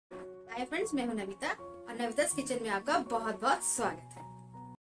Hi friends, मैं हूं नविता और नविता's किचन में आपका बहुत बहुत स्वागत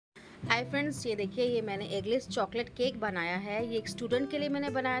है। हाय फ्रेंड्स, ये देखिए, ये मैंने एगलेस चॉकलेट केक बनाया है। ये एक स्टूडेंट के लिए मैंने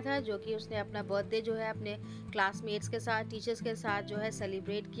बनाया था, जो कि उसने अपना बर्थडे जो है अपने क्लासमेट्स के साथ, टीचर्स के साथ जो है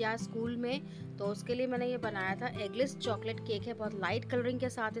सेलिब्रेट किया स्कूल में। तो उसके लिए मैंने ये बनाया था। एगलेस चॉकलेट केक है, बहुत लाइट कलरिंग के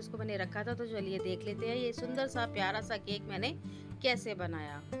साथ इसको मैंने रखा था। तो चलिए देख लेते हैं ये सुंदर सा प्यारा सा केक मैंने कैसे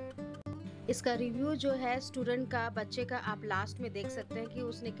बनाया। इसका रिव्यू जो है स्टूडेंट का, बच्चे का, आप लास्ट में देख सकते हैं कि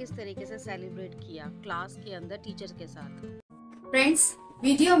उसने किस तरीके से सेलिब्रेट किया क्लास के अंदर टीचर के साथ। फ्रेंड्स,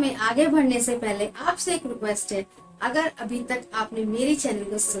 वीडियो में आगे बढ़ने से पहले आपसे एक रिक्वेस्ट है, अगर अभी तक आपने मेरे चैनल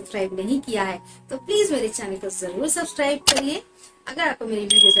को सब्सक्राइब नहीं किया है तो प्लीज मेरे चैनल को जरूर सब्सक्राइब करिए। अगर आपको मेरी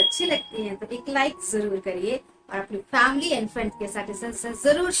वीडियोस अच्छी लगती हैं तो एक लाइक जरूर करिए और अपनी फैमिली एंड फ्रेंड्स के साथ इसे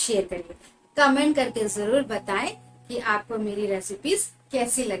जरूर शेयर करिए। कमेंट करके जरूर बताएं कि आपको मेरी रेसिपीज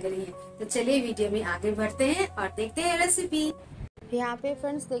कैसी लग रही है। तो चलिए वीडियो में आगे बढ़ते हैं और देखते हैं रेसिपी। यहाँ पे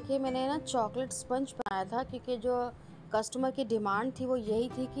फ्रेंड्स देखिए, मैंने ना चॉकलेट स्पंज बनाया था, क्योंकि जो कस्टमर की डिमांड थी वो यही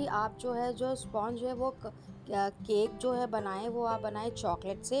थी कि आप जो है जो स्पंज है वो केक जो है बनाएं, वो आप बनाएं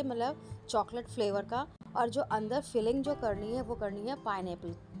चॉकलेट से, मतलब चॉकलेट फ्लेवर का। और जो अंदर फिलिंग जो करनी है वो करनी है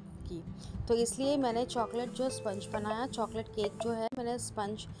पाइनएप्पल की। तो इसलिए मैंने चॉकलेट जो स्पंज बनाया, चॉकलेट केक जो है मैंने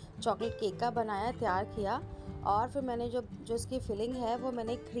स्पंज चॉकलेट केक का बनाया, तैयार किया। और फिर मैंने जो जो इसकी फिलिंग है वो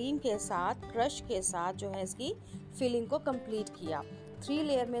मैंने क्रीम के साथ, क्रश के साथ जो है इसकी फिलिंग को कंप्लीट किया। 3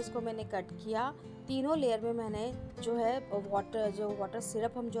 लेयर में इसको मैंने कट किया। तीनों लेयर में मैंने जो है वाटर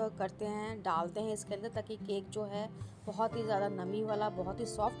सिरप हम जो करते हैं डालते हैं इसके अंदर, ताकि केक जो है बहुत ही ज़्यादा नमी वाला, बहुत ही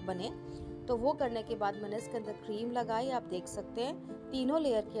सॉफ्ट बने। तो वो करने के बाद मैंने इसके अंदर क्रीम लगाई, आप देख सकते हैं तीनों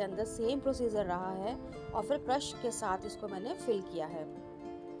लेयर के अंदर सेम प्रोसीजर रहा है। और फिर क्रश के साथ इसको मैंने फिल किया है।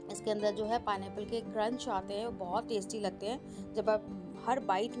 इसके अंदर जो है पाइनएप्पल के क्रंच आते हैं, वो बहुत टेस्टी लगते हैं जब आप हर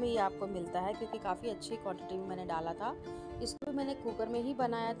बाइट में ये आपको मिलता है, क्योंकि काफ़ी अच्छी क्वांटिटी में मैंने डाला था। इसको भी मैंने कुकर में ही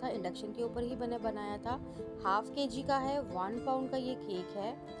बनाया था, इंडक्शन के ऊपर ही मैंने बनाया था। 1/2 kg का है, 1 पाउंड का ये केक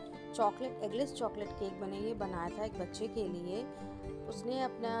है। चॉकलेट एगलेस चॉकलेट केक मैंने ये बनाया था एक बच्चे के लिए। उसने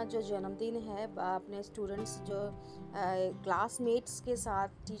अपना जो जन्मदिन है अपने स्टूडेंट्स जो क्लासमेट्स के साथ,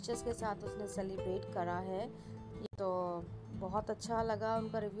 टीचर्स के साथ उसने सेलिब्रेट करा है। तो बहुत अच्छा लगा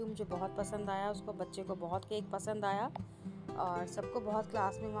उनका रिव्यू, मुझे बहुत पसंद आया। उसको, बच्चे को बहुत केक पसंद आया और सबको बहुत,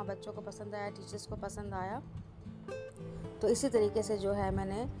 क्लास में वहाँ बच्चों को पसंद आया, टीचर्स को पसंद आया। तो इसी तरीके से जो है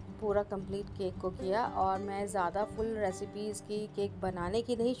मैंने पूरा कंप्लीट केक को किया। और मैं ज़्यादा फुल रेसिपीज़ की केक बनाने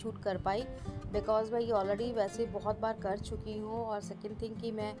की नहीं शूट कर पाई, बिकॉज़ मैं ये ऑलरेडी वैसे बहुत बार कर चुकी हूँ। और सेकंड थिंग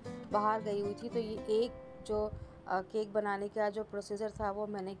कि मैं बाहर गई हुई थी, तो ये एक जो केक बनाने का जो प्रोसीजर था वो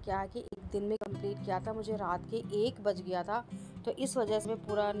मैंने क्या कि एक दिन में कंप्लीट किया था। मुझे रात के 1 बज गया था, तो इस वजह से मैं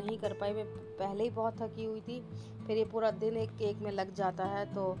पूरा नहीं कर पाई। मैं पहले ही बहुत थकी हुई थी, फिर ये पूरा दिन एक केक में लग जाता है,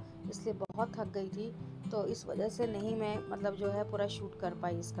 तो इसलिए बहुत थक गई थी। तो इस वजह से नहीं मैं मतलब जो है पूरा शूट कर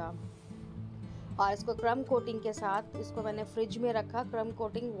पाई इसका। और इसको क्रम कोटिंग के साथ इसको मैंने फ्रिज में रखा। क्रम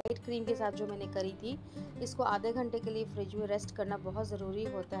कोटिंग वाइट क्रीम के साथ जो मैंने करी थी, इसको आधे घंटे के लिए फ्रिज में रेस्ट करना बहुत ज़रूरी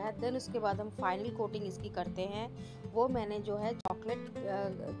होता है। देन उसके बाद हम फाइनल कोटिंग इसकी करते हैं। वो मैंने जो है चॉकलेट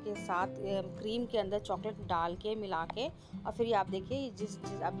के साथ क्रीम के अंदर चॉकलेट डाल के मिला के, और फिर ये आप देखिए जिस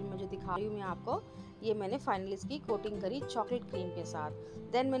अभी मैं जो दिखा रही हूँ मैं आपको, ये मैंने फाइनल इसकी कोटिंग करी चॉकलेट क्रीम के साथ।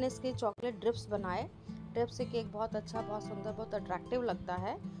 देन मैंने इसके चॉकलेट ड्रिप्स बनाए। ड्रिप से केक बहुत अच्छा, बहुत सुंदर, बहुत अट्रैक्टिव लगता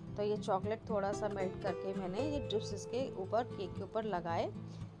है। तो ये चॉकलेट थोड़ा सा मेल्ट करके मैंने ये ड्रिप्स इसके ऊपर, केक के ऊपर लगाए।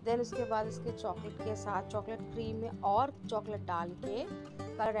 देन उसके बाद इसके चॉकलेट के साथ चॉकलेट क्रीम में और चॉकलेट डाल के,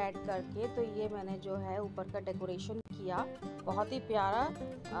 कलर ऐड करके, तो ये मैंने जो है ऊपर का डेकोरेशन किया। बहुत ही प्यारा,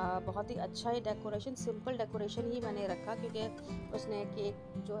 बहुत ही अच्छा ये डेकोरेशन, सिंपल डेकोरेशन ही मैंने रखा, क्योंकि उसने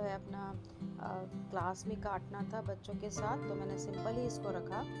केक जो है अपना क्लास में काटना था बच्चों के साथ, तो मैंने सिंपल ही इसको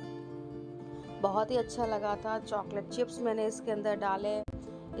रखा। बहुत ही अच्छा लगा था। चॉकलेट चिप्स मैंने इसके अंदर डाले,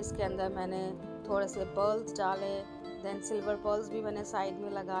 इसके अंदर मैंने थोड़े से पर्ल्स डाले। देन सिल्वर पर्ल्स भी मैंने साइड में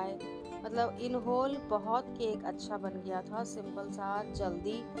लगाए। मतलब इन होल बहुत केक अच्छा बन गया था। सिंपल सा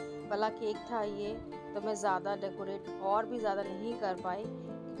जल्दी वाला केक था ये, तो मैं ज़्यादा डेकोरेट और भी ज़्यादा नहीं कर पाई,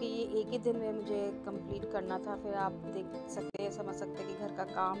 क्योंकि ये एक ही दिन में मुझे कंप्लीट करना था। फिर आप देख सकते हैं, समझ सकते हैं कि घर का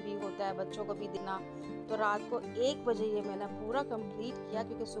काम भी होता है, बच्चों को भी देना। तो रात को 1 बजे ये मैंने पूरा कंप्लीट किया,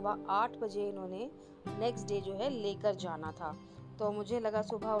 क्योंकि सुबह 8 बजे इन्होंने नेक्स्ट डे जो है लेकर जाना था। तो मुझे लगा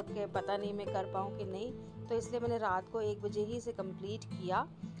सुबह उठ के पता नहीं मैं कर पाऊँ कि नहीं, तो इसलिए मैंने रात को 1 बजे ही इसे कंप्लीट किया,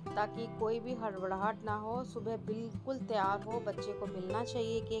 ताकि कोई भी हड़बड़ाहट ना हो, सुबह बिल्कुल तैयार हो, बच्चे को मिलना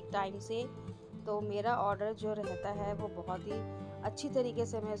चाहिए केक टाइम से। तो मेरा ऑर्डर जो रहता है वो बहुत ही अच्छी तरीके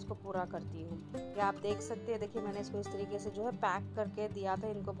से मैं इसको पूरा करती हूँ। या आप देख सकते हैं, देखिए मैंने इसको इस तरीके से जो है पैक करके दिया था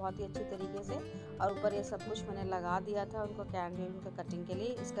इनको बहुत ही अच्छी तरीके से, और ऊपर ये सब कुछ मैंने लगा दिया था उनको कैंडल उनका कटिंग के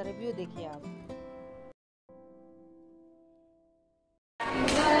लिए। इसका रिव्यू देखिए आप।